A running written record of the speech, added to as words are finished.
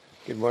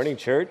Good morning,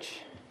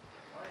 church.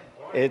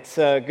 It's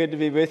good to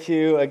be with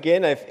you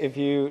again. If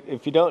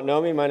you don't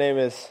know me, my name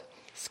is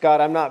Scott.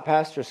 I'm not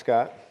Pastor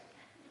Scott.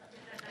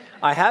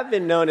 I have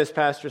been known as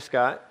Pastor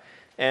Scott,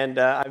 and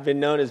I've been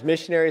known as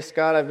Missionary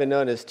Scott. I've been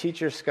known as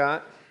Teacher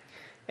Scott,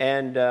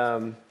 and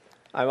I'm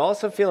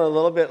also feeling a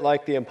little bit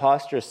like the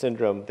imposter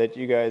syndrome that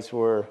you guys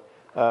were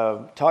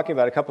talking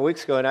about a couple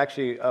weeks ago, and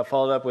actually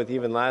followed up with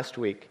even last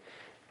week.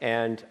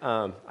 And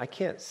I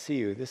can't see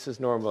you. This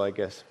is normal, I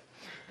guess.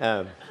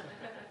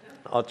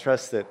 I'll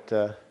trust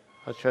that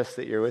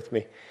you're with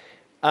me.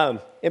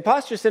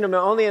 Imposter syndrome,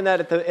 only in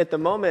that at the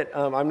moment,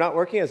 I'm not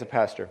working as a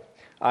pastor.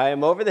 I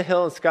am over the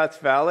hill in Scotts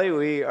Valley.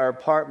 We are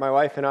my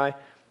wife and I.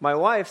 My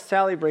wife,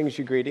 Sally, brings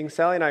you greetings.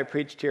 Sally and I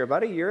preached here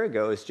about a year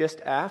ago. It's just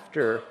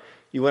after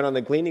you went on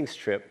the gleanings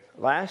trip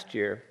last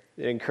year.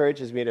 It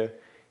encourages me to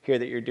hear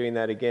that you're doing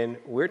that again.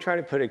 We're trying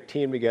to put a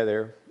team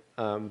together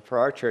for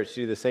our church to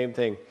do the same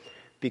thing.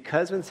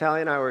 Because when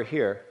Sally and I were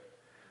here,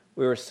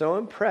 we were so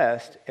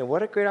impressed, and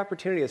what a great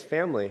opportunity as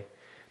family.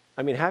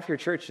 I mean, half your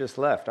church just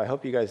left. I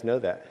hope you guys know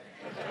that.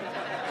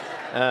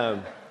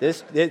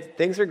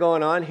 Things are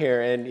going on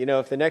here, and,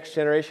 if the next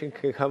generation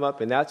can come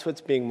up, and that's what's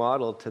being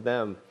modeled to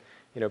them,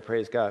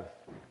 praise God.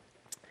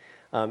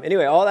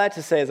 Anyway, all that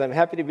to say is I'm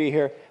happy to be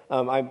here.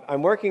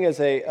 I'm working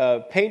as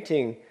a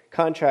painting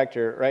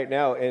contractor right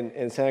now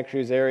in Santa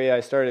Cruz area.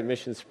 I started at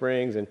Mission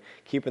Springs and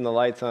keeping the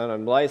lights on.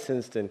 I'm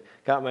licensed and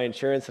got my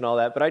insurance and all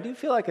that, but I do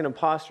feel like an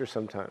imposter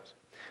sometimes.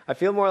 I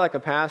feel more like a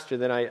pastor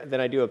than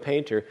I do a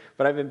painter,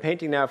 but I've been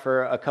painting now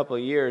for a couple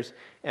of years,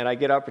 and I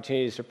get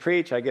opportunities to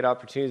preach. I get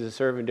opportunities to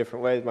serve in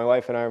different ways. My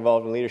wife and I are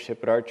involved in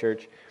leadership at our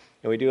church,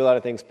 and we do a lot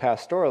of things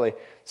pastorally.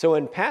 So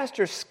when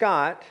Pastor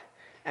Scott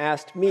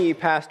asked me,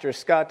 Pastor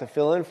Scott, to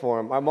fill in for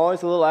him, I'm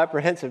always a little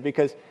apprehensive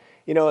because,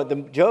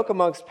 the joke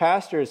amongst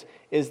pastors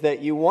is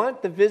that you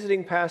want the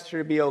visiting pastor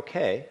to be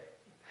okay.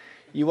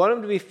 You want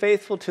him to be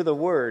faithful to the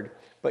word,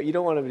 but you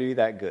don't want him to be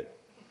that good.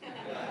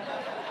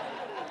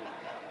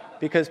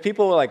 Because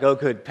people were like, oh,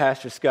 good,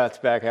 Pastor Scott's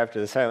back after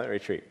the silent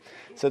retreat.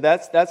 So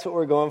that's what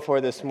we're going for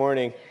this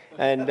morning,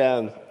 and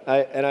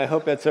I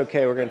hope that's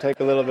okay. We're going to take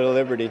a little bit of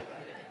liberty.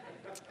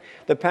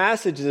 The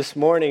passage this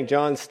morning,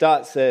 John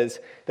Stott says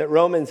that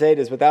Romans 8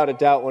 is without a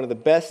doubt one of the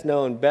best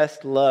known,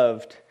 best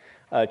loved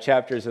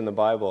chapters in the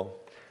Bible.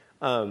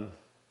 I'm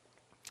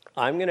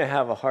going to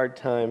have a hard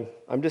time.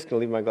 I'm just going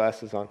to leave my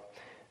glasses on.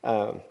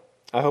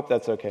 I hope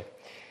that's okay.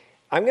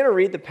 I'm going to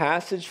read the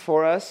passage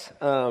for us,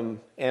 and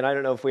I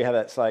don't know if we have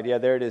that slide. Yeah,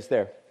 there it is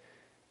there.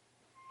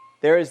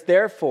 There is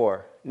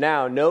therefore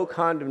now no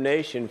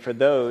condemnation for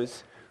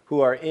those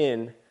who are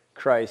in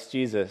Christ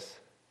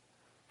Jesus.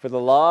 For the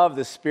law of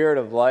the Spirit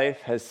of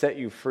life has set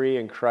you free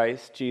in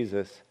Christ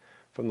Jesus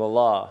from the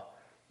law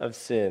of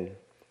sin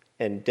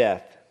and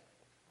death.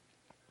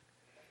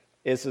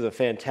 This is a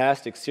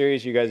fantastic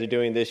series you guys are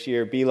doing this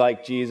year, Be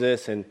Like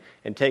Jesus, and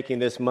taking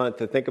this month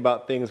to think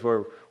about things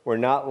where we're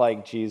not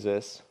like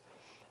Jesus.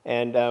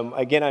 And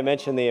again, I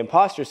mentioned the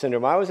imposter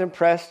syndrome. I was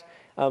impressed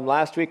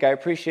last week. I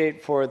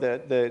appreciate for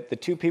the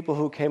two people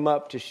who came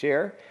up to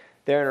share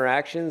their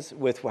interactions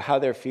with how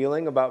they're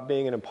feeling about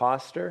being an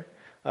imposter,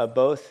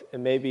 both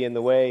and maybe in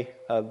the way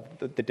of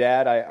the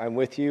dad, I'm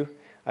with you.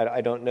 I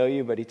don't know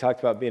you, but he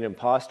talked about being an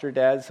imposter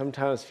dad,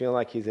 sometimes feeling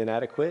like he's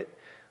inadequate.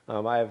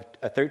 I have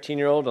a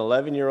 13-year-old, an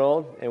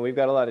 11-year-old, and we've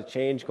got a lot of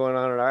change going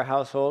on in our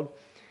household,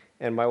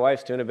 and my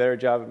wife's doing a better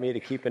job at me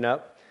to keeping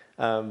up.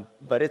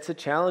 But it's a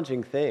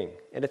challenging thing,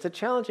 and it's a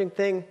challenging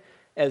thing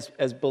as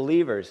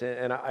believers.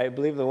 And I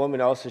believe the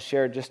woman also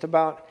shared just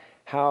about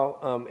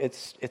how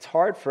it's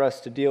hard for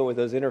us to deal with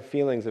those inner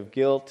feelings of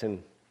guilt,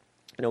 and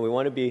we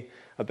want to be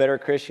a better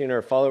Christian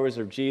or followers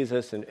of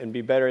Jesus and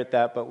be better at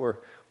that, but we're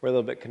a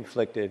little bit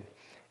conflicted.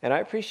 And I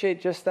appreciate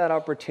just that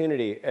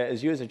opportunity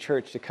as you as a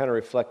church to kind of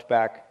reflect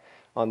back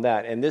on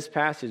that. And this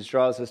passage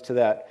draws us to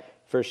that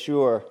for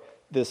sure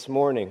this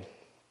morning.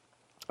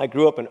 I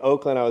grew up in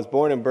Oakland. I was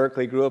born in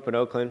Berkeley, grew up in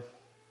Oakland.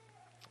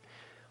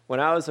 When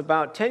I was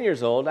about 10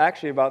 years old,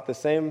 actually about the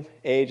same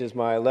age as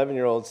my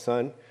 11-year-old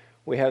son,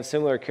 we have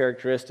similar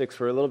characteristics.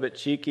 We're a little bit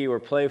cheeky, we're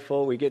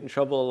playful, we get in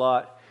trouble a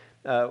lot,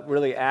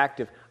 really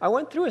active. I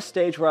went through a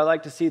stage where I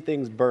like to see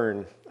things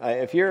burn.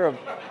 If you're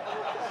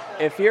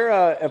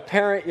a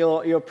parent,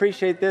 you'll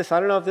appreciate this. I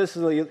don't know if this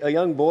is a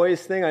young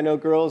boys thing. I know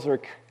girls are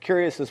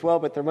curious as well,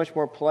 but they're much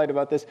more polite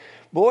about this.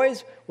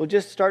 Boys will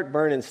just start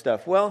burning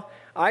stuff. Well,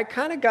 I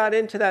kind of got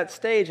into that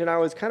stage, and I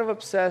was kind of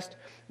obsessed.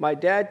 My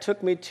dad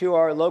took me to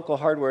our local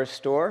hardware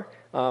store,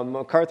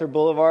 MacArthur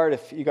Boulevard,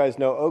 if you guys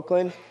know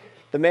Oakland.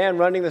 The man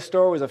running the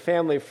store was a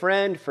family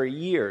friend for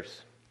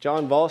years,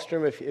 John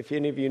Vollstrom, if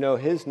any of you know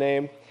his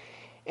name.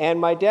 And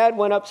my dad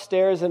went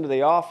upstairs into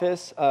the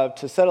office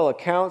to settle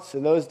accounts.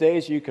 In those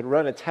days, you could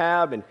run a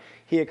tab, and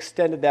he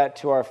extended that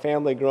to our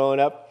family growing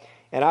up.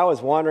 And I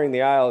was wandering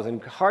the aisles,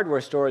 and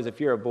hardware stores,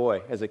 if you're a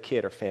boy, as a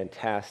kid, are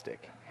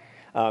fantastic.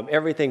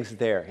 Everything's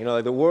there.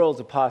 The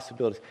world's of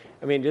possibilities.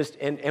 I mean,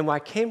 and when I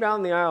came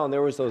down the aisle and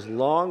there was those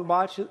long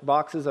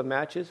boxes of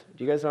matches.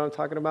 Do you guys know what I'm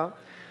talking about?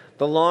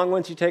 The long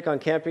ones you take on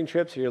camping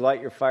trips or you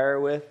light your fire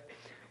with.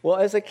 Well,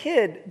 as a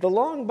kid, the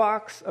long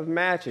box of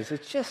matches,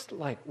 it's just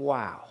like,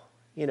 wow.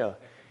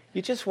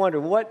 You just wonder,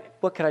 what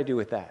could I do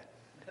with that?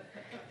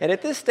 And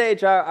at this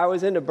stage, I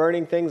was into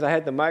burning things. I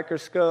had the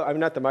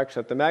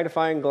the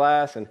magnifying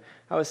glass, and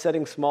I was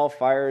setting small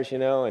fires,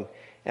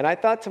 and I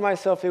thought to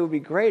myself, it would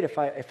be great if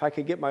I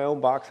could get my own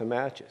box of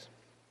matches.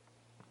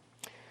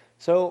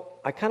 So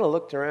I kind of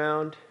looked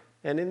around,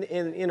 and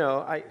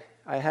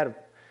I had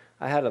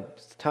a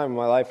time in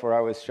my life where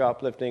I was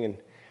shoplifting,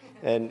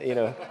 and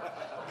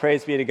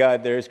praise be to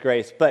God, there's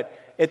grace. But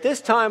at this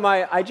time,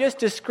 I just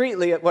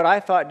discreetly, what I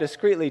thought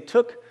discreetly,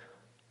 took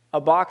a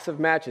box of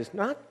matches,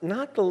 not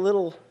the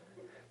little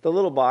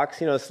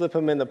box, slip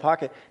them in the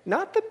pocket,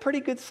 not the pretty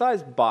good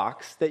sized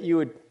box that you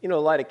would,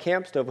 light a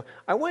camp stove.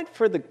 I went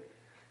for the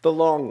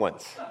long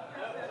ones.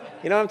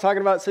 You know what I'm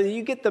talking about? So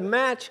you get the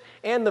match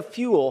and the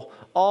fuel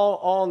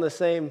all in the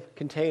same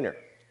container.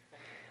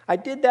 I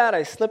did that.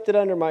 I slipped it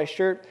under my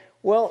shirt.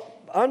 Well,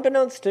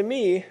 unbeknownst to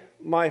me,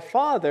 my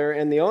father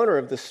and the owner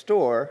of the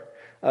store,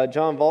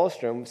 John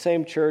Vollstrom,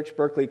 same church,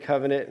 Berkeley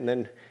Covenant and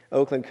then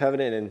Oakland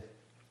Covenant, and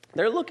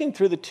they're looking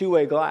through the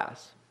two-way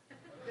glass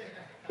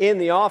in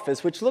the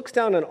office, which looks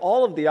down on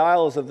all of the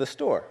aisles of the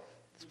store.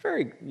 It's a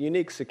very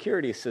unique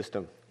security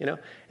system, And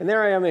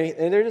there I am,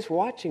 and they're just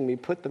watching me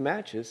put the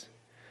matches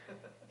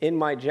in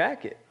my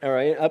jacket, or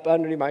up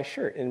underneath my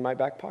shirt, in my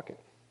back pocket.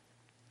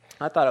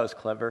 I thought I was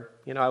clever.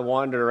 I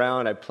wandered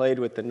around. I played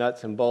with the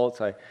nuts and bolts.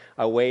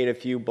 I weighed a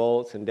few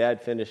bolts, and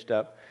Dad finished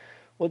up.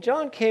 Well,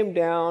 John came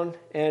down,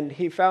 and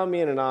he found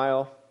me in an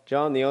aisle.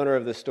 John, the owner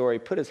of the store, he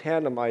put his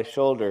hand on my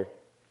shoulder,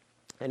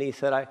 and he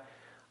said,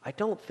 I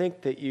don't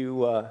think that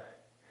you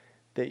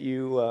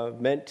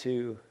meant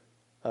to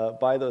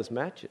buy those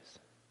matches.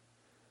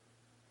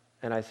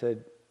 And I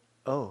said,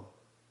 oh.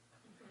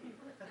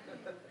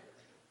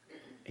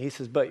 He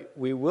says, but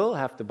we will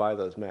have to buy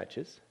those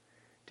matches.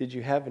 Did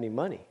you have any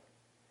money?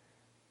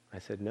 I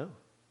said, no.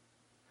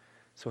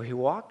 So he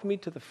walked me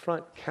to the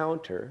front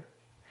counter,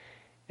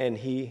 and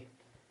he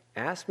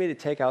asked me to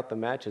take out the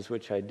matches,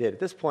 which I did. At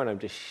this point, I'm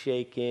just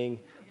shaking.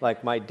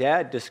 Like my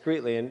dad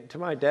discreetly, and to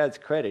my dad's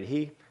credit,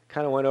 he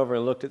kind of went over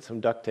and looked at some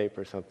duct tape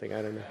or something.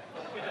 I don't know.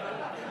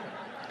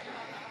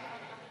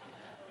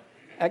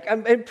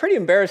 I'm pretty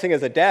embarrassing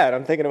as a dad.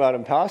 I'm thinking about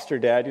imposter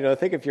dad.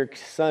 Think if your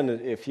son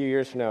a few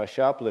years from now is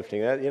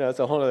shoplifting. That, it's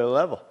a whole other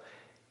level.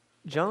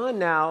 John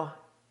now,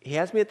 he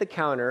has me at the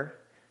counter,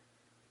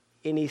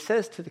 and he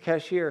says to the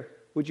cashier,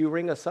 would you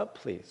ring us up,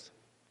 please?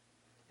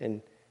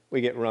 And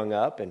we get rung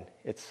up, and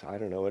it's, I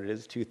don't know what it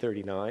is,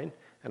 $2.39.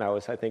 And I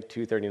was, I think,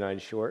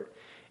 $2.39 short.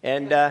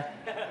 And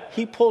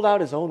he pulled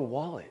out his own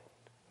wallet,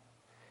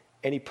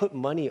 and he put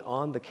money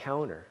on the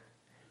counter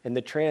and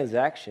the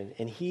transaction,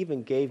 and he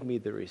even gave me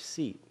the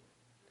receipt.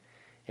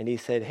 And he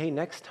said, hey,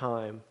 next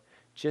time,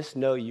 just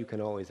know you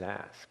can always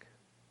ask.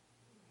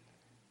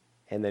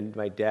 And then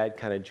my dad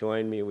kind of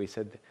joined me. We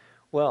said,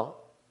 well,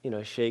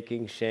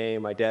 shaking,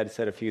 shame. My dad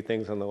said a few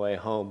things on the way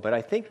home, but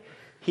I think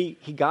he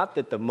got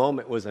that the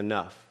moment was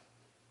enough.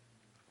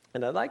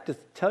 And I'd like to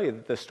tell you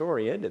that the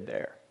story ended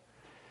there,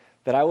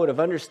 that I would have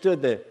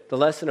understood the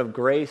lesson of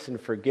grace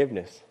and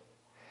forgiveness.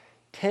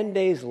 10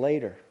 days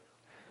later,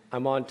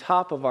 I'm on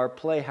top of our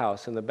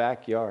playhouse in the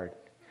backyard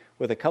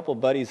with a couple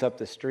buddies up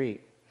the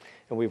street,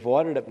 and we've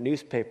wadded up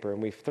newspaper, and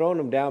we've thrown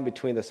them down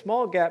between the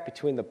small gap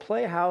between the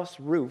playhouse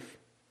roof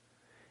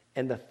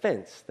and the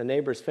fence, the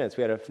neighbor's fence.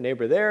 We had a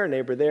neighbor there, a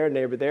neighbor there, a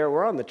neighbor there.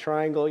 We're on the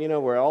triangle,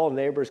 where all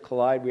neighbors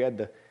collide.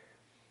 And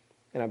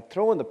I'm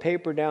throwing the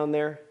paper down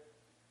there,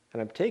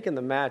 and I'm taking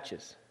the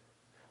matches,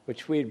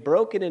 which we had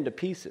broken into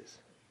pieces.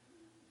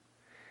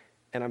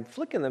 And I'm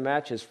flicking the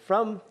matches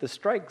from the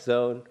strike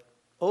zone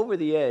over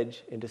the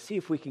edge and to see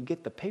if we can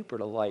get the paper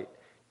to light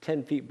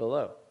 10 feet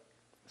below.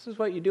 This is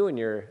what you do when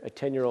you're a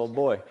 10-year-old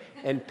boy,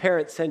 and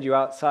parents send you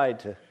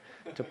outside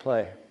to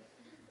play.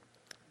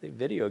 The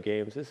video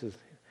games,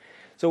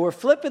 So we're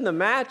flipping the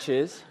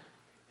matches,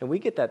 and we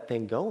get that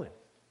thing going.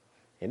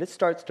 And it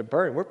starts to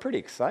burn. We're pretty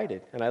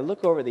excited. And I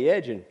look over the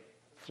edge, and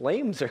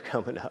flames are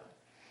coming up.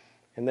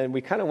 And then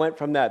we kind of went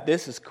from that,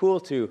 this is cool,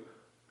 to,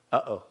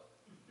 uh-oh.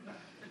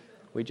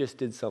 We just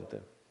did something.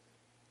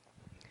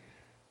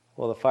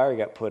 Well, the fire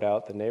got put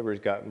out. The neighbors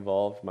got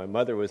involved. My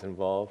mother was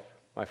involved.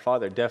 My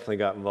father definitely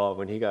got involved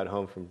when he got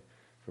home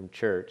from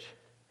church.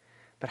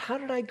 But how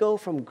did I go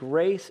from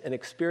grace and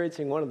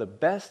experiencing one of the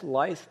best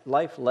life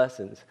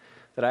lessons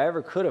that I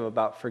ever could have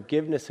about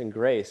forgiveness and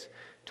grace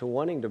to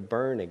wanting to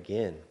burn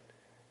again?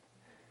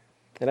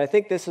 And I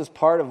think this is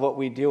part of what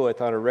we deal with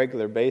on a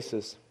regular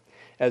basis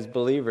as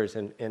believers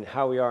and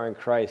how we are in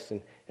Christ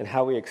and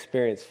how we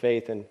experience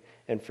faith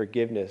and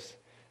forgiveness.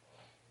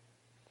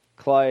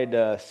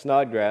 Clyde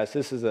Snodgrass,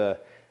 this is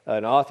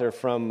an author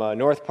from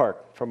North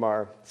Park, from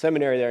our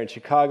seminary there in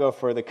Chicago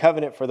for the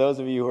Covenant. For those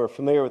of you who are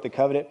familiar with the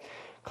Covenant,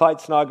 Clyde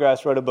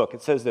Snodgrass wrote a book.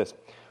 It says this: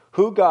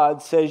 Who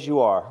God Says You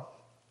Are,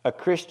 a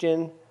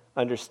Christian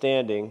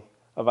Understanding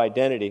of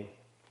Identity.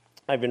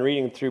 I've been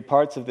reading through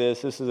parts of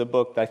this. This is a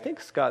book that I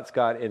think Scott's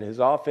got in his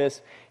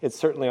office. It's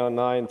certainly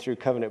online through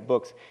Covenant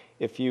Books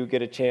if you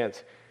get a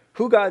chance.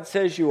 who God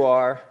says you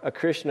are, a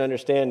Christian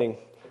understanding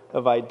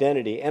of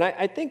identity. And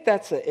I think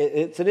it's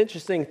an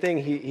interesting thing.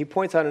 He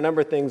points out a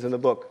number of things in the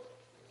book.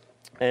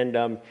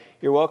 And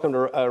you're welcome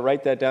to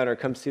write that down or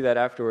come see that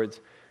afterwards,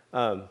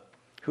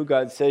 who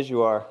God says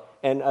you are.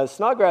 And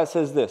Snodgrass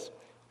says this: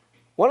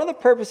 one of the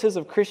purposes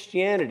of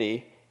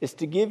Christianity is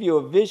to give you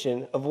a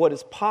vision of what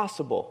is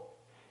possible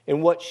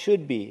and what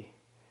should be,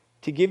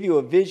 to give you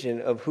a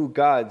vision of who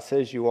God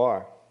says you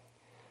are.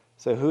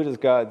 So who does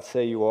God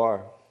say you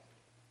are?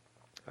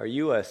 Are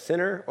you a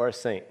sinner or a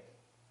saint?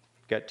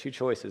 You've got two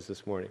choices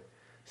this morning,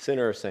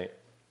 sinner or saint.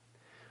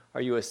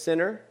 Are you a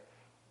sinner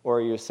or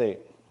are you a saint?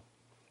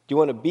 Do you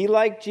want to be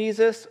like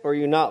Jesus or are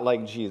you not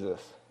like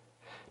Jesus?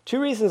 Two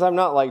reasons I'm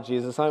not like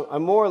Jesus.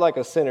 I'm more like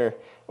a sinner.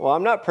 Well,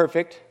 I'm not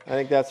perfect. I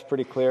think that's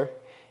pretty clear.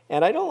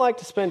 And I don't like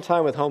to spend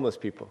time with homeless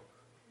people.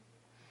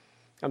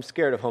 I'm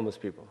scared of homeless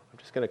people. I'm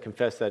just going to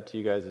confess that to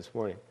you guys this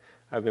morning.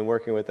 I've been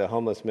working with a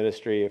homeless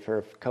ministry for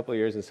a couple of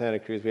years in Santa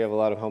Cruz. We have a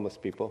lot of homeless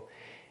people.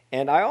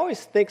 And I always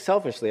think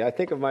selfishly. I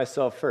think of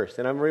myself first.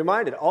 And I'm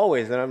reminded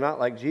always that I'm not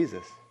like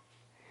Jesus.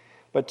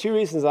 But two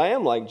reasons I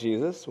am like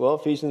Jesus. Well,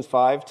 Ephesians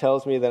 5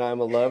 tells me that I'm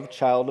a loved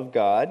child of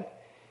God.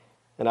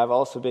 And I've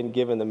also been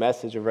given the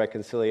message of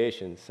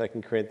reconciliation,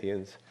 2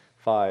 Corinthians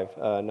 5,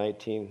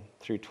 19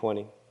 through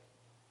 20.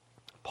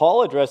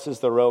 Paul addresses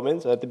the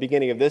Romans at the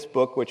beginning of this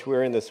book, which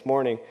we're in this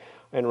morning,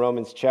 in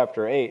Romans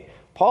chapter 8.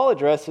 Paul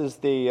addresses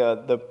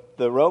the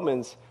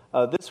Romans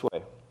this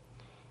way.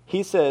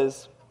 He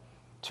says,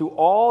 to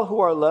all who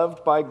are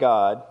loved by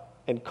God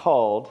and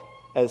called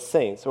as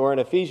saints, or in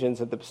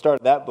Ephesians at the start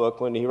of that book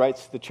when he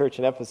writes to the church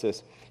in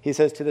Ephesus, he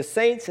says, to the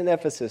saints in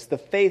Ephesus, the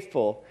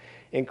faithful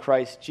in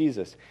Christ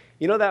Jesus.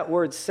 You know that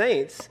word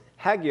saints,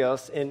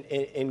 hagios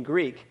in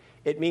Greek,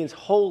 it means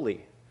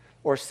holy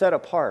or set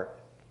apart.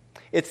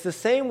 It's the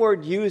same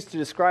word used to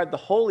describe the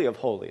Holy of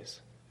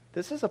Holies.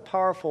 This is a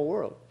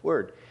powerful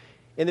word.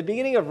 In the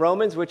beginning of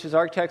Romans, which is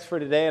our text for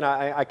today, and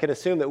I can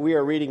assume that we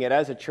are reading it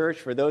as a church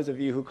for those of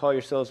you who call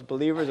yourselves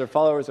believers or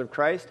followers of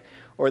Christ,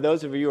 or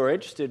those of you who are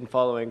interested in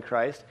following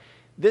Christ,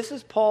 this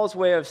is Paul's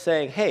way of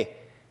saying, hey,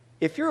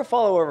 if you're a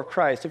follower of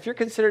Christ, if you're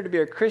considered to be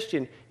a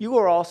Christian, you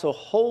are also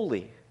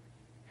holy.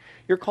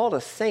 You're called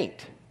a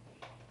saint.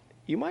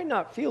 You might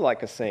not feel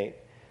like a saint,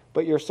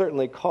 but you're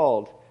certainly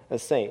called a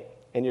saint,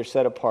 and you're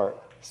set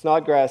apart.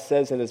 Snodgrass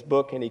says in his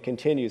book, and he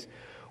continues,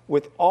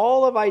 with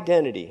all of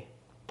identity,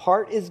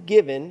 part is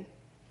given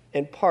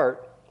and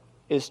part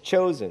is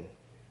chosen.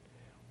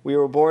 We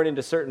were born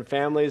into certain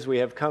families. We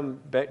have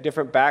come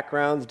different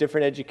backgrounds,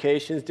 different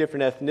educations,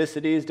 different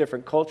ethnicities,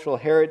 different cultural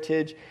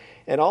heritage,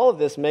 and all of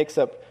this makes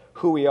up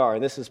who we are,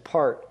 and this is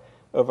part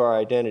of our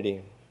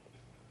identity.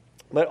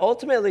 But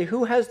ultimately,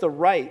 who has the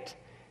right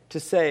to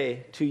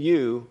say to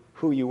you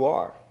who you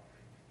are?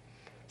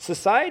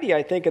 Society,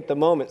 I think, at the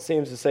moment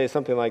seems to say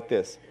something like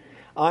this: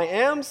 I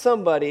am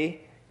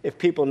somebody if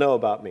people know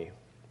about me.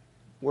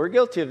 We're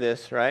guilty of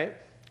this, right?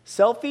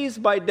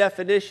 Selfies, by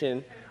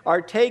definition,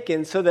 are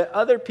taken so that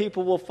other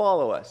people will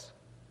follow us.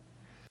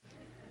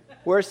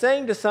 We're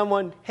saying to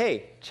someone,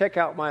 hey, check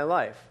out my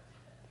life.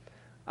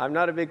 I'm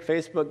not a big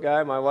Facebook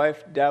guy. My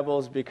wife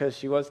dabbles because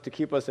she wants to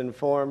keep us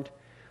informed.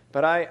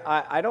 But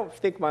I don't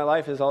think my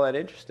life is all that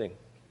interesting.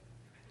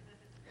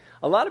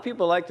 A lot of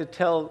people like to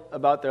tell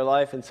about their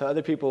life, and so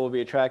other people will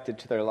be attracted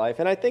to their life.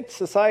 And I think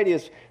society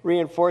is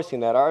reinforcing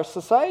that. Our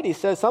society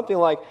says something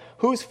like,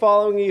 who's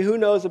following you, who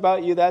knows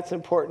about you, that's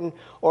important.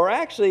 Or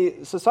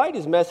actually,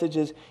 society's message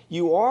is,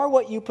 you are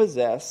what you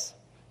possess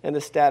and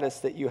the status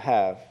that you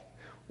have.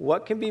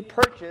 What can be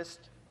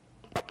purchased?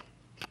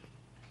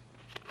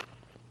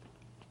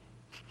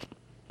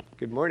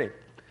 Good morning.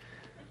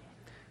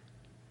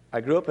 I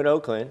grew up in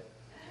Oakland.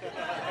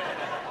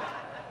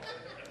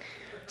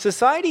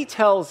 Society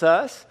tells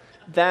us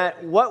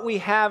that what we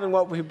have and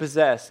what we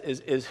possess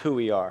is who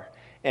we are.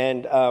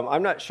 And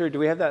I'm not sure, do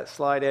we have that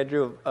slide,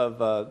 Andrew, of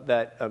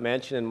that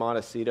mansion in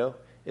Montecito?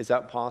 Is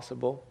that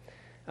possible?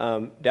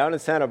 Down in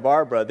Santa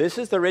Barbara, this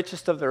is the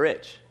richest of the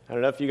rich. I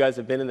don't know if you guys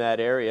have been in that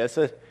area.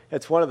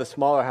 It's one of the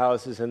smaller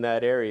houses in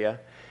that area.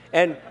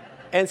 And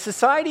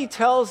society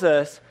tells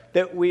us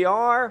that we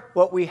are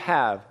what we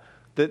have.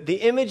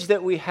 The image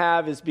that we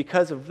have is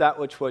because of that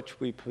which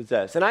we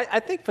possess. And I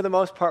think for the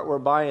most part we're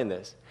buying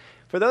this.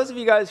 For those of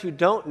you guys who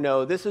don't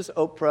know, this is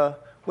Oprah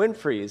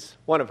Winfrey's,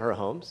 one of her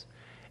homes.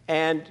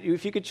 And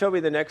if you could show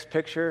me the next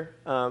picture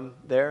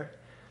there.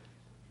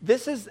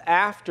 This is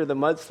after the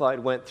mudslide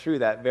went through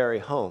that very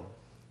home.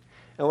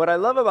 And what I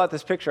love about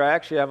this picture, I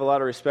actually have a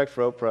lot of respect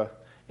for Oprah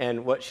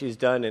and what she's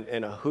done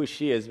and who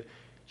she is.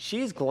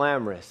 She's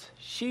glamorous.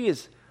 She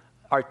is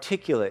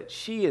articulate.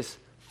 She is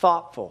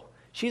thoughtful.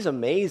 She's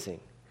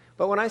amazing.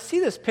 But when I see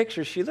this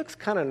picture, she looks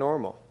kind of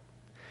normal.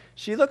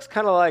 She looks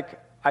kind of like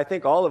I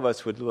think all of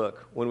us would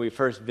look when we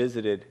first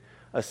visited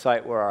a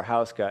site where our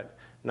house got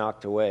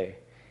knocked away.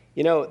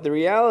 You know, the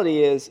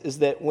reality is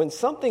that when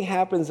something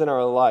happens in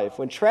our life,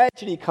 when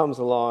tragedy comes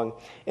along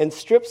and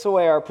strips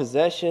away our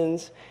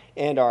possessions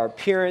and our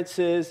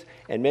appearances,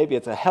 and maybe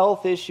it's a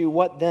health issue,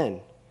 what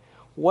then?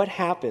 What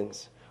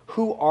happens?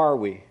 Who are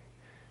we?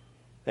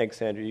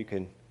 Thanks, Andrew. You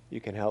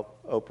can help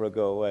Oprah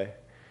go away.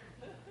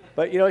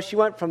 But, she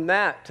went from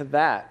that to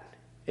that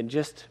in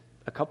just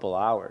a couple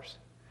hours.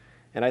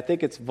 And I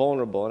think it's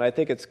vulnerable, and I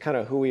think it's kind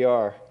of who we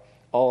are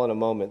all in a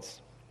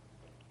moment.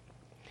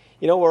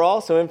 We're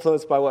also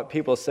influenced by what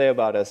people say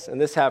about us, and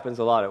this happens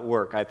a lot at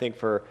work, I think,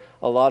 for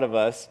a lot of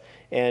us.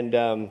 And,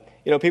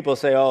 people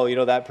say,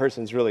 oh, that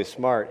person's really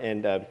smart,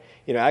 and,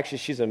 actually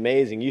she's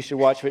amazing. You should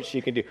watch what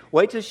she can do.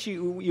 Wait till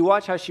you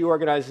watch how she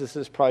organizes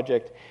this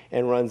project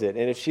and runs it.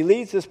 And if she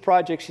leads this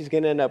project, she's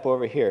going to end up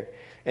over here.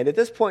 And at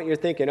this point, you're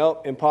thinking,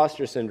 oh,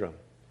 imposter syndrome,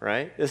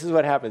 right? This is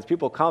what happens.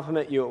 People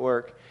compliment you at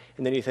work,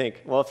 and then you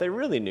think, well, if they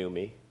really knew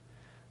me,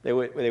 they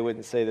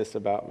wouldn't say this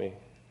about me.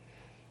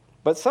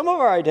 But some of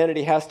our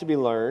identity has to be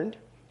learned.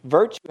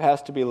 Virtue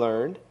has to be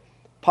learned.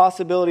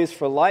 Possibilities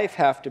for life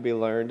have to be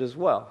learned as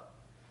well.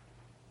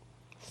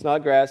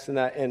 Snodgrass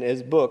in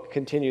his book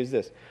continues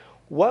this.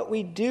 What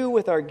we do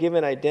with our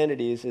given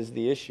identities is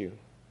the issue.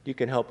 You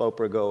can help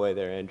Oprah go away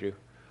there, Andrew.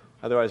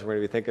 Otherwise, we're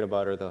going to be thinking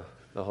about her the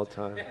whole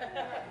time.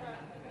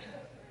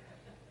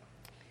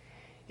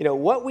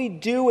 What we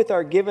do with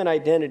our given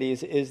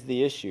identities is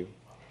the issue.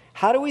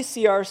 How do we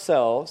see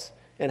ourselves,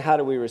 and how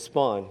do we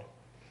respond?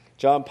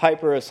 John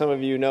Piper, as some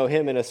of you know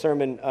him, in a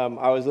sermon,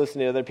 I was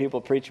listening to other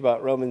people preach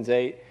about Romans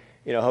 8,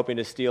 hoping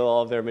to steal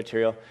all of their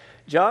material.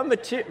 John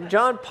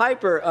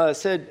Piper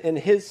said in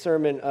his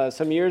sermon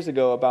some years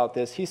ago about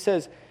this, he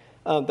says,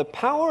 the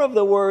power of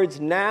the words,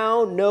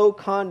 now no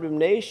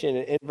condemnation,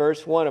 in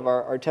verse 1 of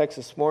our text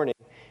this morning,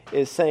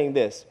 is saying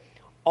this: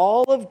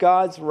 all of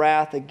God's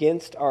wrath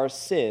against our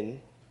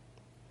sin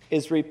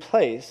is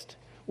replaced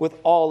with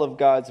all of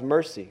God's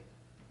mercy.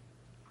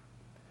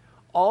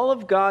 All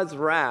of God's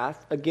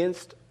wrath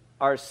against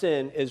our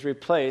sin is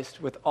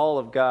replaced with all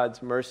of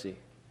God's mercy.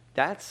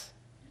 That's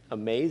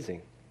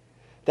amazing.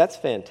 That's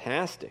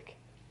fantastic.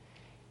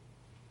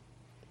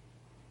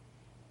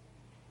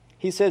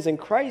 He says, in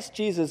Christ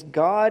Jesus,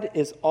 God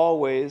is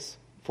always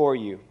for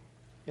you.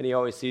 And he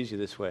always sees you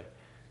this way.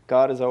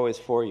 God is always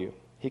for you.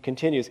 He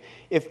continues,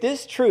 if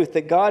this truth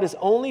that God is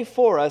only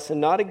for us and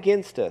not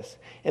against us,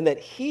 and that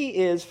he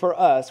is for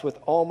us with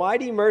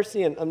almighty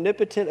mercy and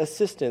omnipotent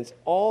assistance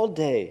all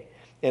day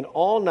and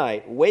all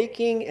night,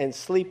 waking and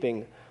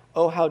sleeping,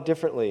 oh, how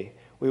differently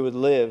we would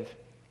live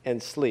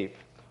and sleep.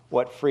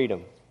 What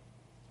freedom.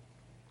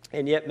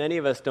 And yet many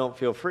of us don't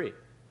feel free.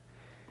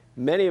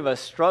 Many of us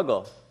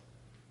struggle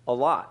a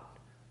lot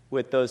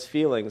with those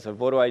feelings of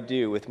what do I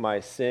do with my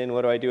sin?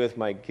 What do I do with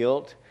my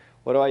guilt?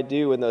 What do I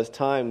do in those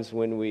times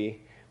when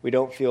we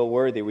don't feel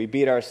worthy? We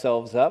beat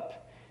ourselves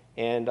up,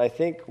 and I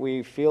think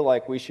we feel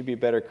like we should be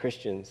better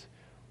Christians.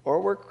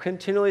 Or we're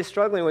continually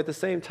struggling with the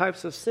same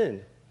types of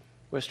sin.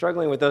 We're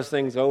struggling with those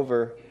things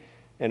over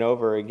and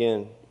over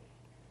again.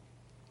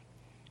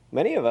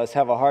 Many of us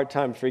have a hard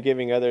time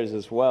forgiving others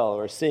as well,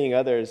 or seeing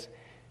others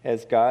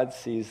as God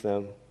sees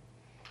them.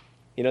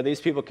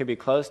 These people could be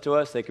close to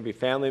us. They could be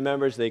family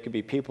members. They could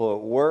be people at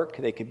work.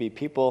 They could be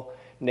people,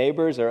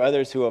 neighbors, or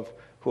others who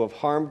have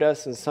harmed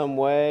us in some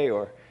way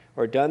or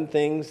done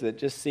things that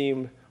just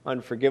seem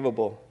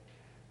unforgivable.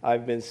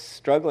 I've been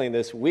struggling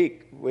this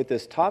week with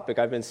this topic.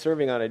 I've been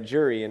serving on a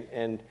jury,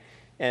 and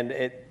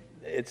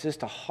it's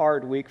just a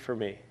hard week for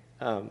me.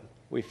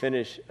 We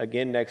finish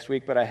again next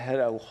week, but I had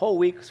a whole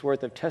week's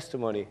worth of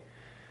testimony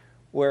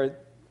where,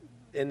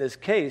 in this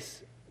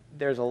case,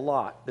 there's a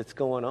lot that's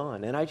going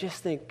on. And I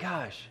just think,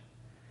 gosh,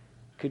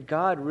 could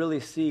God really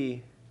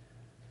see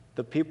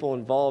the people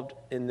involved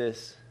in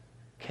this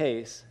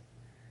case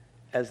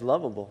as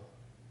lovable?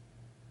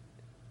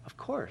 Of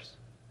course.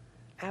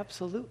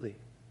 Absolutely.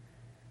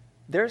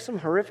 There's some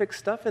horrific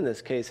stuff in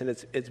this case, and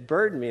it's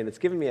burdened me, and it's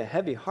given me a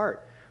heavy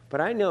heart.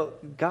 But I know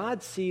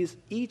God sees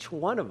each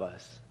one of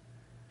us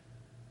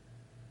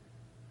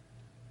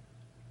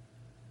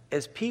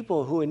as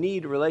people who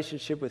need a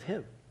relationship with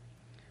him,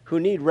 who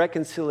need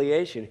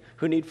reconciliation,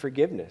 who need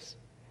forgiveness.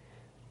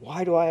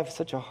 Why do I have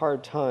such a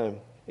hard time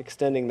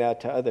extending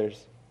that to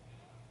others?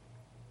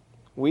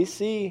 We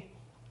see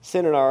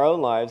sin in our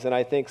own lives, and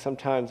I think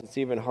sometimes it's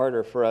even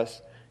harder for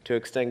us to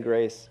extend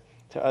grace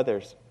to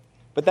others.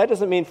 But that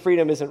doesn't mean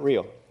freedom isn't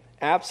real.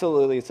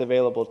 Absolutely, it's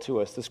available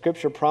to us. The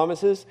Scripture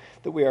promises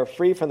that we are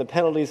free from the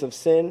penalties of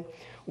sin.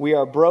 We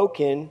are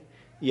broken,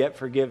 yet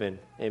forgiven.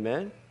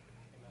 Amen?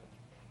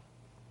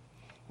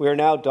 We are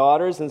now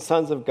daughters and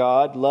sons of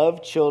God,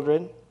 loved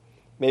children.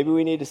 Maybe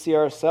we need to see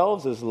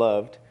ourselves as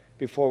loved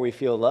before we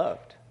feel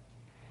loved.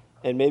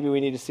 And maybe we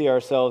need to see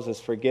ourselves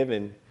as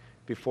forgiven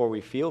before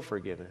we feel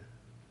forgiven.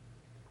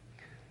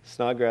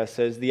 Snodgrass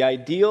says, the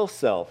ideal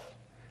self,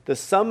 the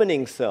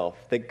summoning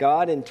self that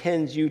God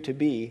intends you to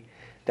be,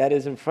 that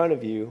is in front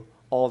of you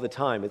all the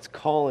time. It's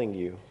calling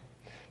you.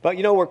 But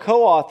we're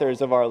co-authors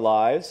of our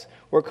lives.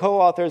 We're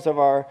co-authors of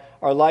our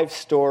life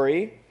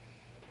story.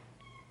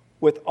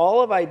 With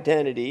all of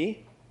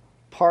identity,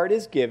 part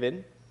is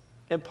given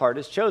and part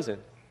is chosen.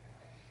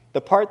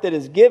 The part that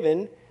is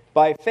given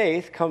by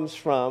faith comes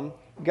from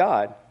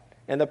God.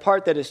 And the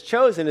part that is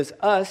chosen is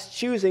us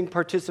choosing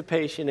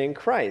participation in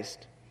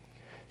Christ.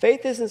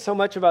 Faith isn't so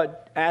much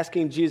about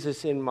asking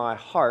Jesus in my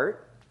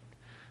heart.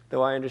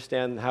 though I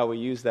understand how we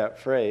use that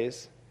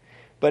phrase.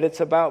 But it's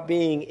about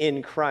being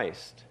in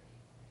Christ.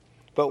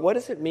 But what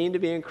does it mean to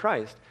be in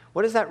Christ?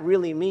 What does that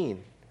really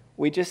mean?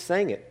 We just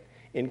sang it,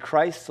 in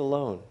Christ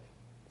alone.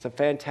 It's a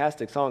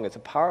fantastic song. It's a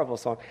powerful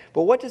song.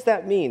 But what does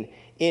that mean,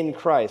 in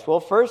Christ? Well,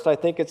 first, I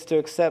think it's to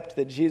accept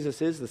that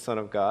Jesus is the Son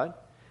of God,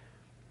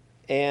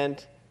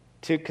 and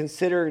to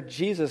consider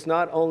Jesus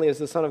not only as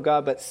the Son of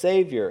God, but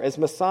Savior, as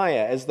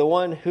Messiah, as the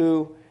one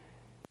who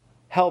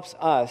helps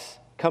us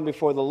come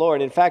before the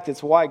Lord. In fact,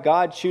 it's why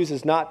God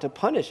chooses not to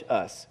punish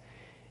us,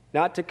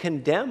 not to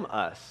condemn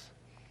us,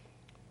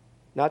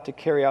 not to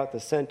carry out the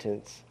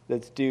sentence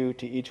that's due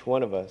to each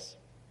one of us.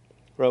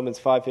 Romans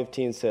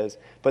 5:15 says,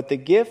 "But the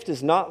gift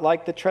is not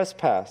like the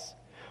trespass.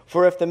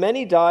 For if the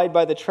many died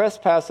by the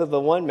trespass of the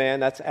one man,"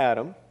 that's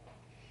Adam,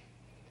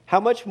 "how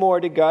much more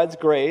did God's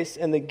grace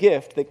and the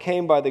gift that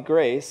came by the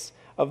grace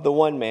of the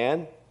one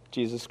man,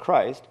 Jesus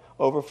Christ,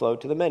 overflow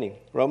to the many?"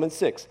 Romans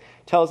 6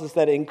 tells us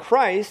that in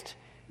Christ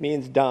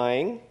means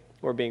dying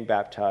or being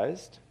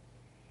baptized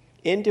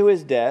into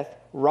his death,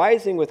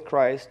 rising with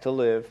Christ to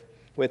live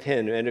with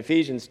him. And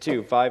Ephesians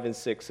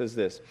 2:5-6 says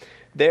this.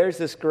 There's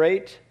this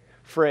great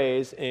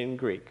phrase in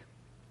Greek.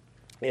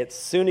 It's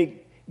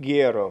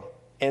synagoguero.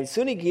 And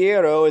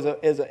synagoguero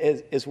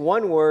is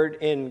one word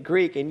in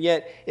Greek, and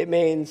yet it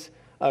means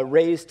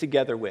raised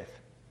together with.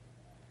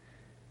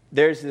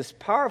 There's this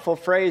powerful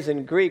phrase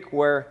in Greek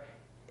where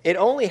it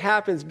only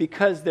happens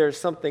because there's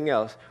something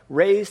else.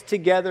 Raised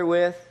together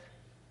with,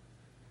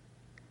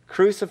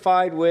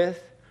 crucified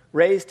with,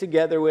 raised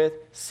together with,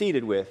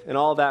 seated with. And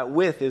all that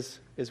with is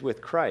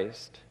with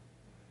Christ.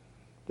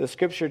 The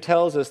scripture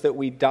tells us that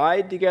we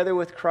died together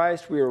with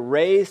Christ. We were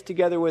raised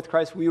together with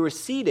Christ. We were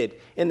seated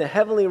in the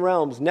heavenly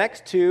realms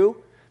next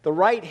to the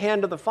right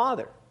hand of the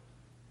Father.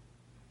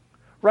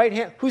 Right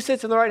hand. Who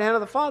sits in the right hand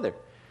of the Father?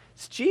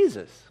 It's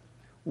Jesus.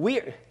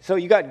 So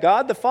you got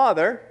God the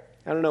Father.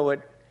 I don't know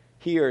what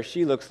he or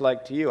she looks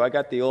like to you. I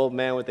got the old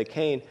man with the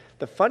cane.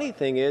 The funny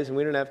thing is, and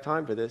we don't have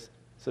time for this,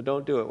 so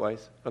don't do it,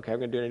 Weiss. Okay, I'm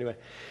going to do it anyway.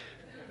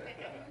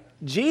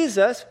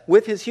 Jesus,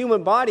 with his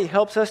human body,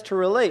 helps us to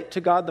relate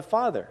to God the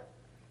Father.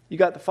 You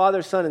got the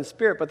Father, Son, and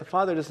Spirit, but the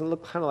Father doesn't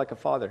look kind of like a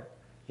father,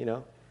 you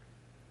know?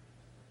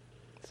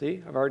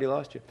 See, I've already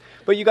lost you.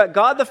 But you got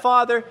God the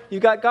Father, you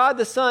got God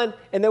the Son,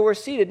 and then we're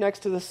seated next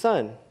to the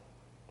Son.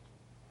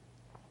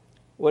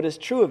 What is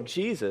true of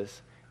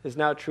Jesus is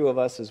now true of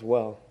us as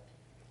well.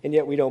 And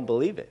yet we don't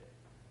believe it.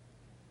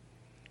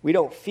 We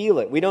don't feel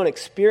it. We don't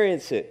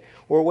experience it.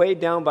 We're weighed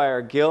down by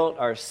our guilt,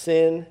 our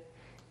sin,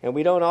 and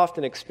we don't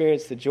often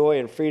experience the joy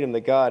and freedom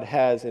that God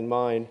has in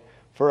mind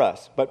for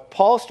us. But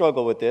Paul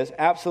struggled with this,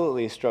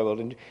 absolutely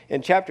struggled.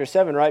 In chapter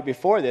 7, right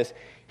before this,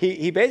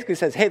 he basically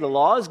says, hey, the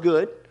law is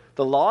good,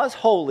 the law is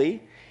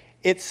holy,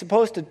 it's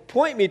supposed to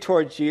point me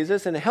towards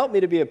Jesus and help me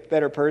to be a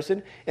better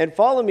person and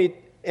follow me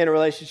in a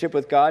relationship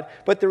with God.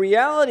 But the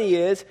reality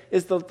is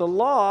that the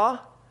law,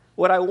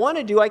 what I want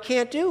to do, I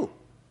can't do.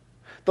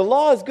 The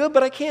law is good,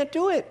 but I can't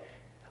do it.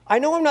 I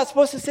know I'm not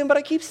supposed to sin, but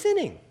I keep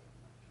sinning.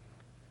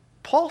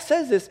 Paul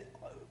says this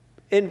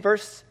in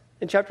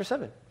chapter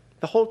 7,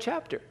 the whole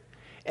chapter.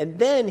 And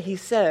then he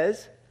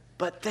says,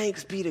 but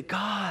thanks be to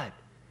God.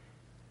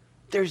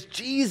 There's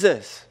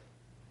Jesus.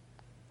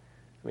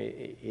 I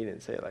mean, he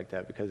didn't say it like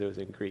that because it was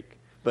in Greek.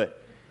 But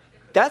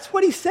that's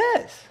what he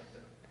says.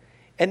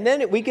 And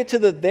then we get to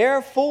the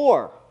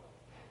therefore.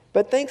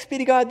 But thanks be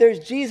to God, there's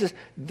Jesus.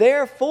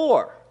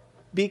 Therefore,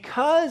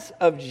 because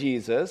of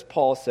Jesus,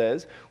 Paul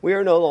says, we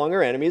are no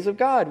longer enemies of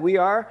God. We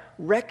are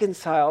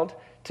reconciled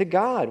to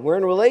God. We're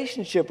in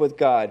relationship with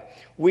God.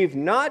 We've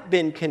not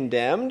been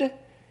condemned.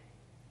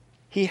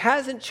 He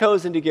hasn't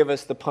chosen to give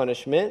us the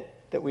punishment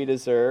that we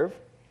deserve,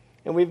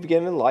 and we've been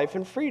given life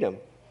and freedom.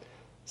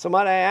 So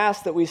might I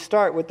ask that we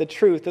start with the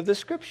truth of the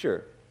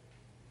Scripture.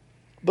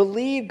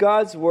 Believe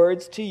God's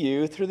words to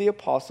you through the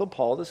Apostle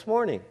Paul this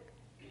morning.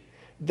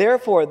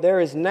 Therefore, there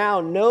is now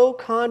no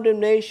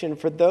condemnation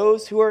for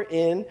those who are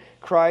in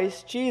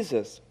Christ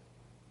Jesus.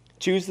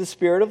 Choose the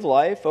spirit of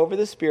life over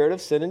the spirit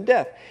of sin and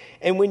death.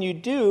 And when you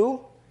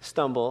do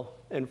stumble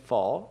and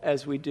fall,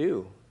 as we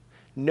do,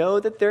 know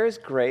that there is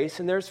grace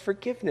and there's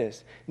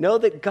forgiveness. Know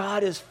that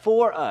God is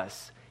for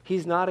us.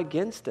 He's not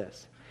against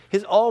us.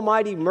 His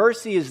almighty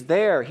mercy is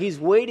there. He's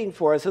waiting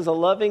for us as a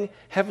loving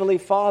Heavenly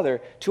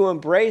Father to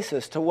embrace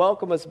us, to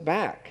welcome us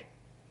back.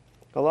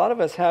 A lot of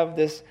us have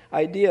this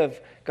idea of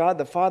God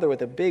the Father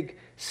with a big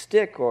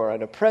stick or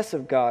an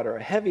oppressive God or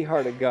a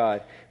heavy-hearted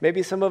God.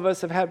 Maybe some of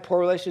us have had poor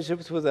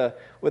relationships with a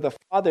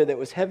father that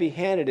was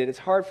heavy-handed. It's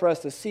hard for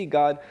us to see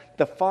God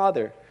the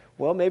Father.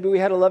 Well, maybe we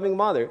had a loving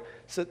mother.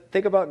 So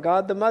think about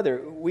God the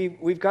Mother.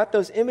 We've got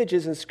those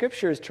images in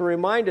Scriptures to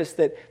remind us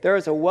that there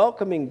is a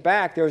welcoming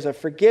back, there is a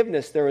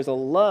forgiveness, there is a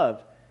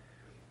love,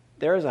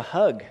 there is a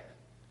hug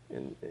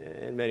in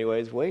many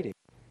ways waiting.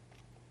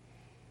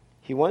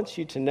 He wants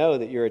you to know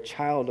that you're a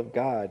child of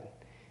God.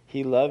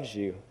 He loves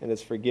you and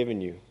has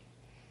forgiven you.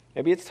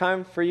 Maybe it's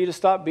time for you to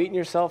stop beating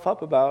yourself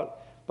up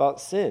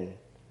about sin.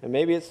 And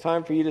maybe it's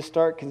time for you to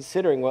start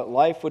considering what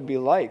life would be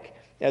like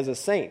as a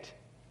saint.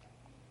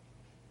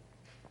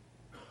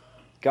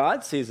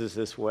 God sees us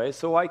this way,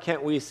 so why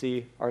can't we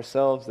see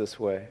ourselves this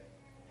way?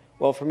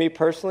 Well, for me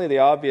personally, the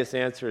obvious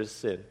answer is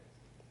sin.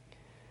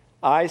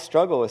 I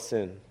struggle with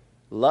sin.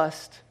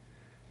 Lust,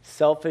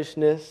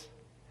 selfishness.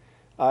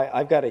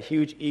 I've got a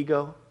huge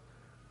ego.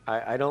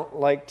 I don't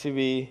like to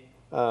be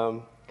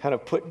kind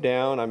of put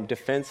down. I'm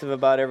defensive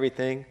about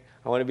everything.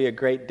 I want to be a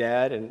great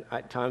dad, and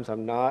at times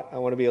I'm not. I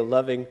want to be a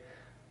loving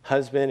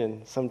husband,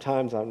 and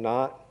sometimes I'm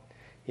not.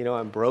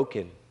 I'm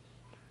broken.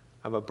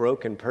 I'm a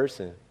broken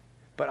person,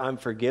 but I'm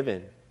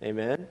forgiven.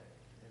 Amen?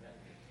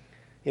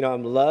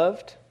 I'm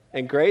loved,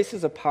 and grace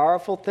is a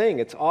powerful thing.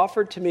 It's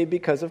offered to me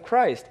because of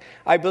Christ.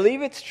 I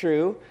believe it's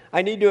true.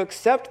 I need to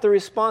accept the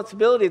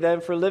responsibility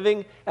then for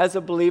living as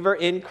a believer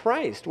in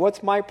Christ.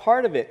 What's my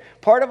part of it?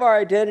 Part of our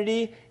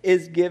identity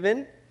is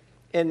given,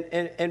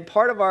 and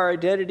part of our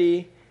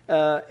identity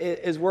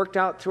is worked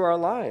out through our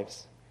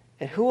lives.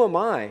 And who am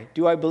I?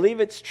 Do I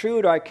believe it's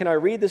true? Can I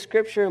read the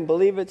scripture and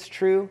believe it's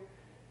true?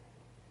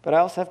 But I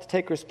also have to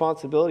take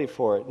responsibility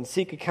for it and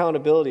seek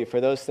accountability for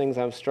those things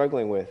I'm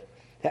struggling with.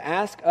 To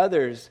ask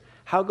others,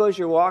 how goes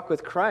your walk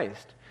with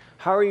Christ?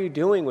 How are you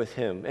doing with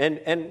him?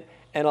 And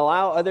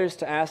allow others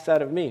to ask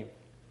that of me.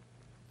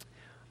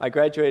 I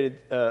graduated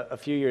a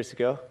few years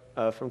ago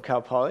from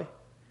Cal Poly.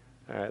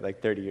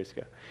 Like 30 years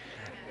ago.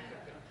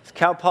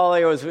 Cal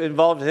Poly, I was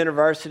involved with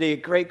InterVarsity, a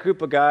great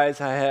group of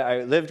guys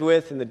I lived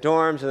with in the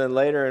dorms and then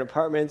later in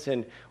apartments,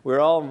 and we were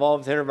all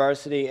involved with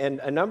InterVarsity. And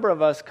a number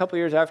of us, a couple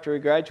years after we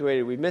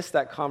graduated, we missed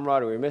that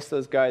camaraderie. We missed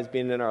those guys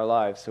being in our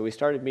lives. So we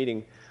started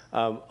meeting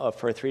for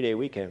a 3-day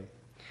weekend.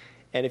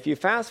 And if you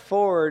fast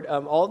forward,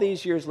 all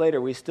these years later,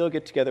 we still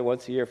get together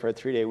once a year for a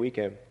 3-day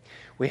weekend.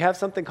 We have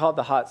something called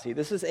the hot seat.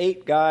 This is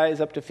 8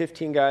 guys, up to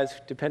 15 guys,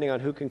 depending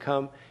on who can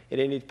come at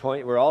any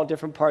point. We're all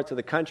different parts of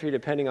the country,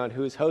 depending on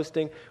who's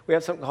hosting. We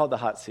have something called the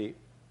hot seat.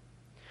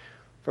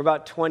 For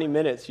about 20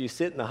 minutes, you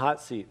sit in the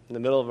hot seat in the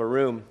middle of a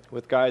room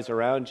with guys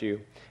around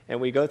you, and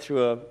we go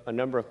through a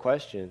number of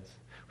questions.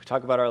 We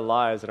talk about our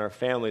lives and our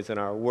families and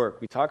our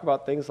work. We talk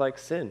about things like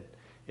sin,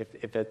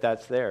 if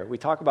that's there. We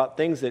talk about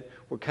things that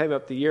came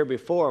up the year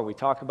before. We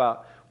talk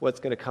about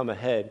what's going to come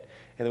ahead.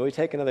 And then we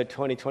take another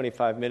 20,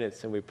 25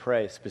 minutes and we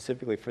pray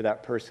specifically for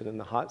that person in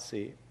the hot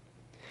seat.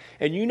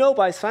 And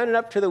by signing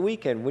up to the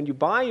weekend, when you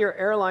buy your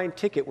airline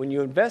ticket, when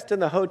you invest in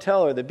the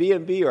hotel or the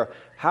B&B or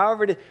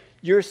however it is,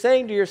 you're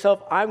saying to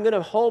yourself, I'm going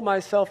to hold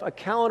myself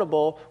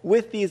accountable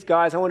with these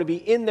guys. I want to be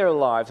in their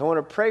lives. I want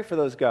to pray for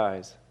those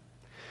guys.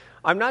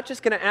 I'm not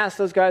just going to ask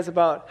those guys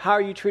about how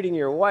are you treating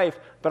your wife,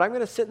 but I'm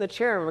going to sit in the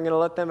chair and I'm going to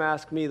let them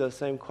ask me those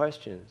same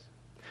questions.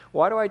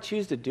 Why do I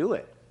choose to do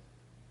it?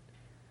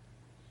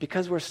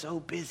 Because we're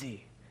so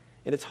busy,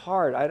 and it's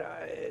hard.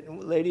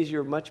 Ladies,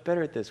 you're much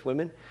better at this.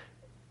 Women,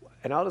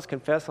 and I'll just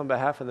confess on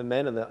behalf of the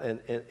men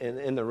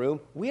in the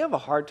room, we have a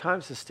hard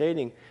time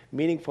sustaining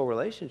meaningful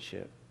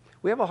relationship.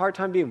 We have a hard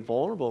time being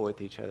vulnerable with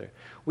each other.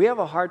 We have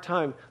a hard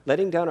time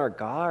letting down our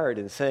guard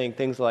and saying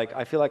things like,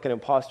 I feel like an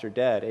imposter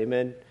dad.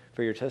 Amen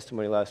for your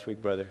testimony last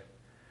week, brother.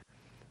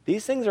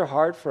 These things are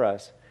hard for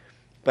us.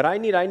 But I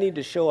need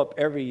to show up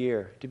every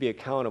year to be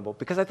accountable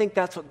because I think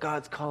that's what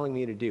God's calling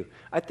me to do.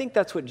 I think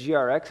that's what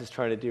GRX is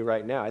trying to do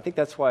right now. I think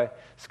that's why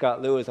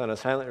Scott Lewis on a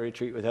silent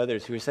retreat with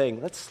others who are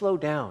saying, let's slow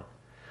down.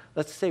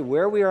 Let's say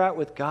where we are at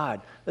with God.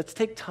 Let's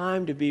take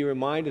time to be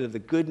reminded of the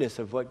goodness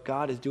of what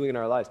God is doing in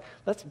our lives.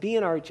 Let's be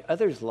in each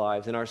other's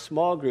lives, in our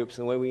small groups,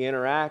 and the way we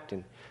interact,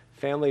 and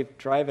family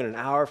driving an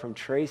hour from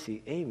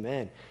Tracy.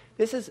 Amen.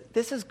 This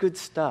is good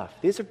stuff.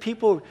 These are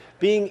people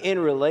being in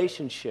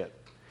relationship.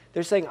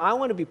 They're saying, I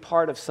want to be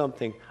part of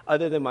something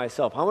other than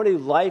myself. I want to do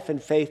life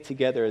and faith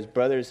together as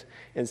brothers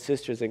and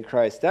sisters in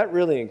Christ. That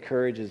really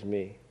encourages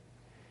me.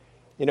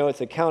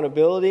 It's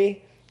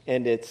accountability,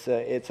 and it's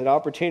an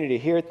opportunity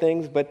to hear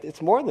things, but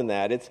it's more than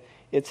that.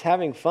 It's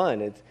having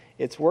fun.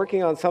 It's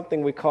working on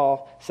something we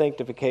call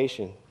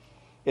sanctification.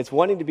 It's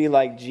wanting to be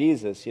like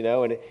Jesus,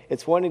 and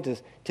it's wanting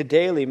to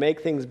daily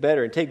make things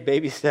better and take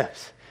baby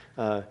steps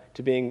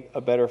to being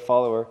a better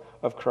follower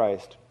of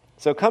Christ.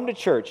 So come to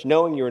church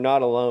knowing you're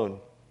not alone.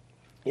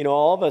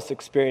 All of us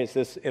experience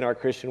this in our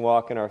Christian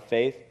walk and our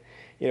faith.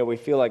 We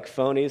feel like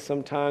phonies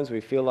sometimes. We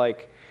feel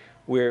like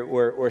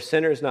we're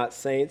sinners, not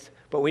saints.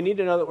 But we need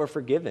to know that we're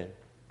forgiven.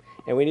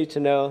 And we need to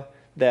know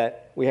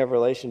that we have a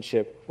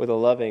relationship with a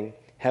loving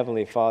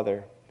Heavenly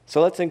Father.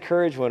 So let's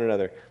encourage one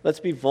another. Let's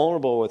be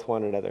vulnerable with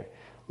one another.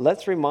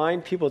 Let's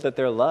remind people that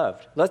they're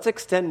loved. Let's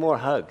extend more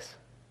hugs.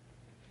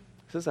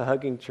 Is this a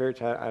hugging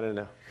church? I don't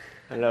know.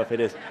 I don't know if it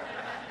is.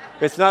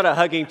 It's not a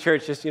hugging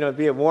church. Just,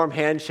 be a warm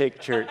handshake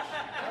church.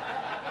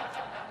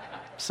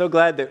 So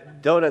glad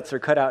that donuts are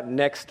cut out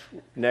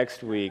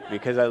next week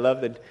because I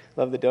love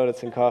the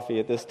donuts and coffee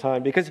at this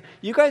time because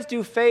you guys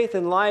do faith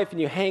and life and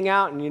you hang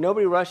out and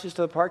nobody rushes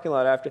to the parking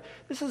lot after.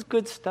 This is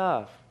good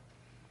stuff.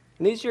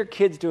 And these are your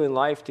kids doing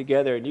life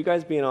together and you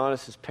guys being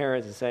honest as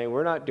parents and saying,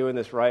 we're not doing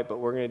this right, but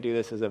we're going to do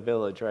this as a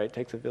village, right? It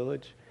takes a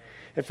village.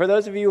 And for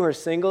those of you who are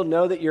single,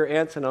 know that you're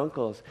aunts and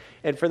uncles.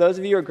 And for those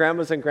of you who are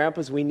grandmas and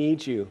grandpas, we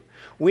need you.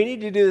 We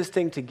need to do this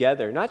thing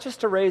together, not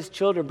just to raise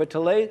children, but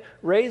to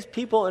raise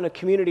people in a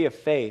community of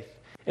faith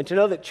And to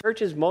know that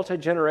church is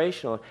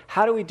multi-generational.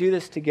 How do we do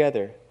this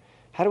together?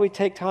 How do we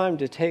take time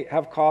to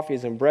have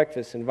coffees and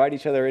breakfast, invite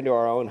each other into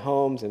our own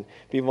homes and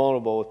be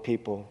vulnerable with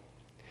people?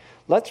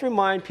 Let's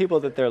remind people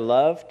that they're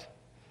loved.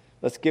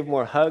 Let's give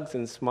more hugs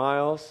and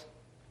smiles.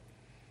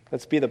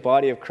 Let's be the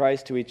body of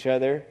Christ to each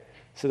other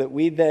so that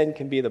we then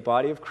can be the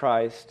body of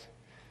Christ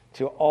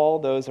to all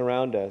those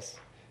around us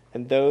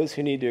and those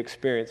who need to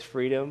experience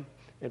freedom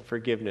and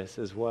forgiveness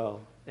as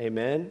well.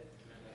 Amen?